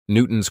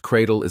Newton's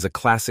Cradle is a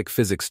classic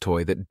physics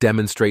toy that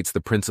demonstrates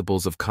the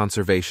principles of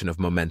conservation of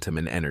momentum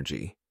and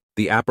energy.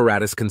 The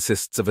apparatus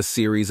consists of a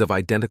series of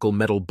identical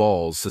metal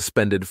balls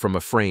suspended from a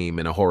frame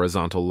in a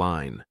horizontal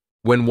line.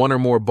 When one or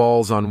more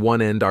balls on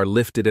one end are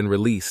lifted and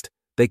released,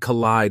 they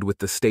collide with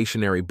the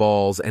stationary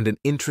balls and an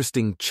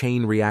interesting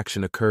chain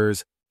reaction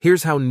occurs.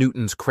 Here's how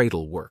Newton's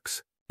Cradle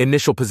works.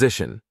 Initial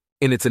position.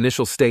 In its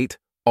initial state,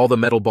 all the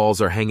metal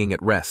balls are hanging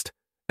at rest,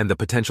 and the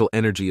potential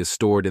energy is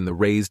stored in the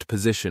raised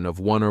position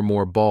of one or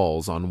more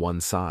balls on one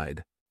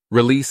side.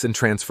 Release and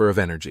transfer of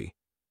energy.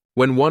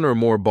 When one or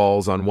more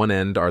balls on one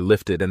end are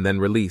lifted and then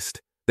released,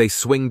 they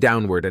swing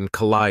downward and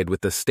collide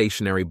with the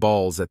stationary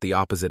balls at the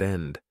opposite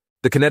end.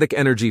 The kinetic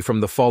energy from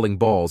the falling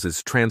balls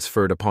is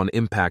transferred upon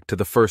impact to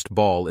the first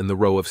ball in the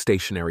row of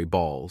stationary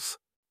balls.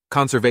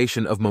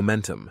 Conservation of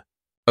momentum.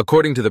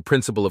 According to the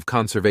principle of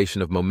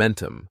conservation of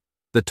momentum,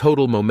 the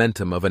total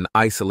momentum of an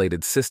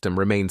isolated system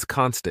remains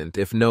constant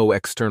if no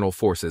external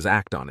forces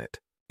act on it.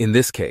 In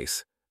this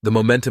case, the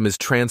momentum is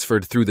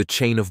transferred through the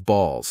chain of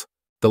balls.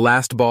 The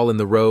last ball in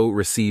the row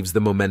receives the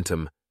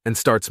momentum and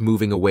starts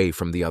moving away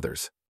from the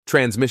others.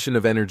 Transmission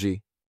of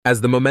energy.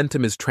 As the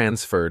momentum is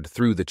transferred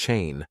through the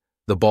chain,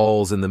 the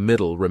balls in the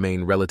middle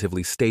remain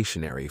relatively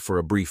stationary for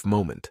a brief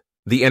moment.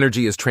 The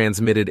energy is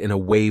transmitted in a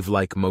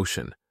wave-like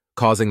motion,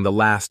 causing the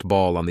last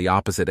ball on the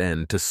opposite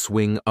end to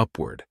swing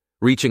upward,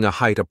 reaching a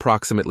height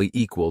approximately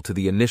equal to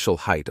the initial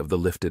height of the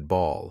lifted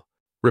ball.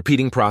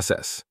 Repeating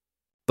process.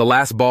 The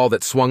last ball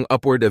that swung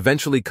upward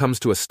eventually comes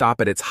to a stop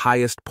at its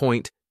highest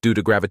point due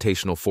to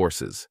gravitational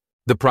forces.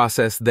 The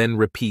process then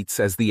repeats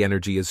as the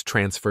energy is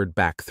transferred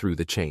back through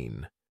the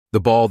chain.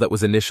 The ball that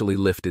was initially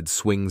lifted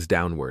swings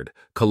downward,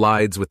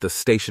 collides with the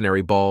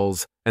stationary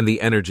balls, and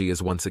the energy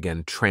is once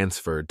again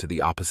transferred to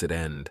the opposite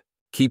end.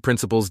 Key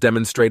principles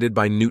demonstrated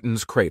by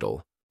Newton's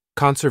Cradle.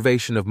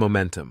 Conservation of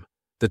momentum.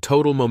 The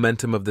total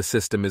momentum of the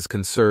system is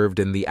conserved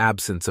in the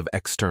absence of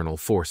external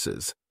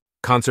forces.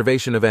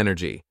 Conservation of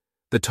energy.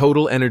 The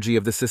total energy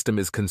of the system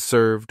is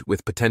conserved,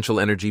 with potential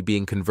energy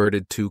being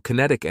converted to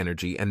kinetic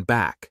energy and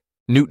back.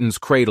 Newton's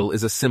Cradle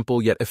is a simple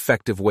yet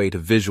effective way to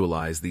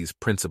visualize these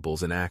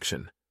principles in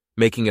action,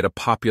 making it a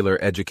popular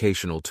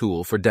educational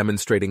tool for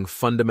demonstrating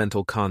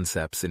fundamental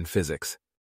concepts in physics.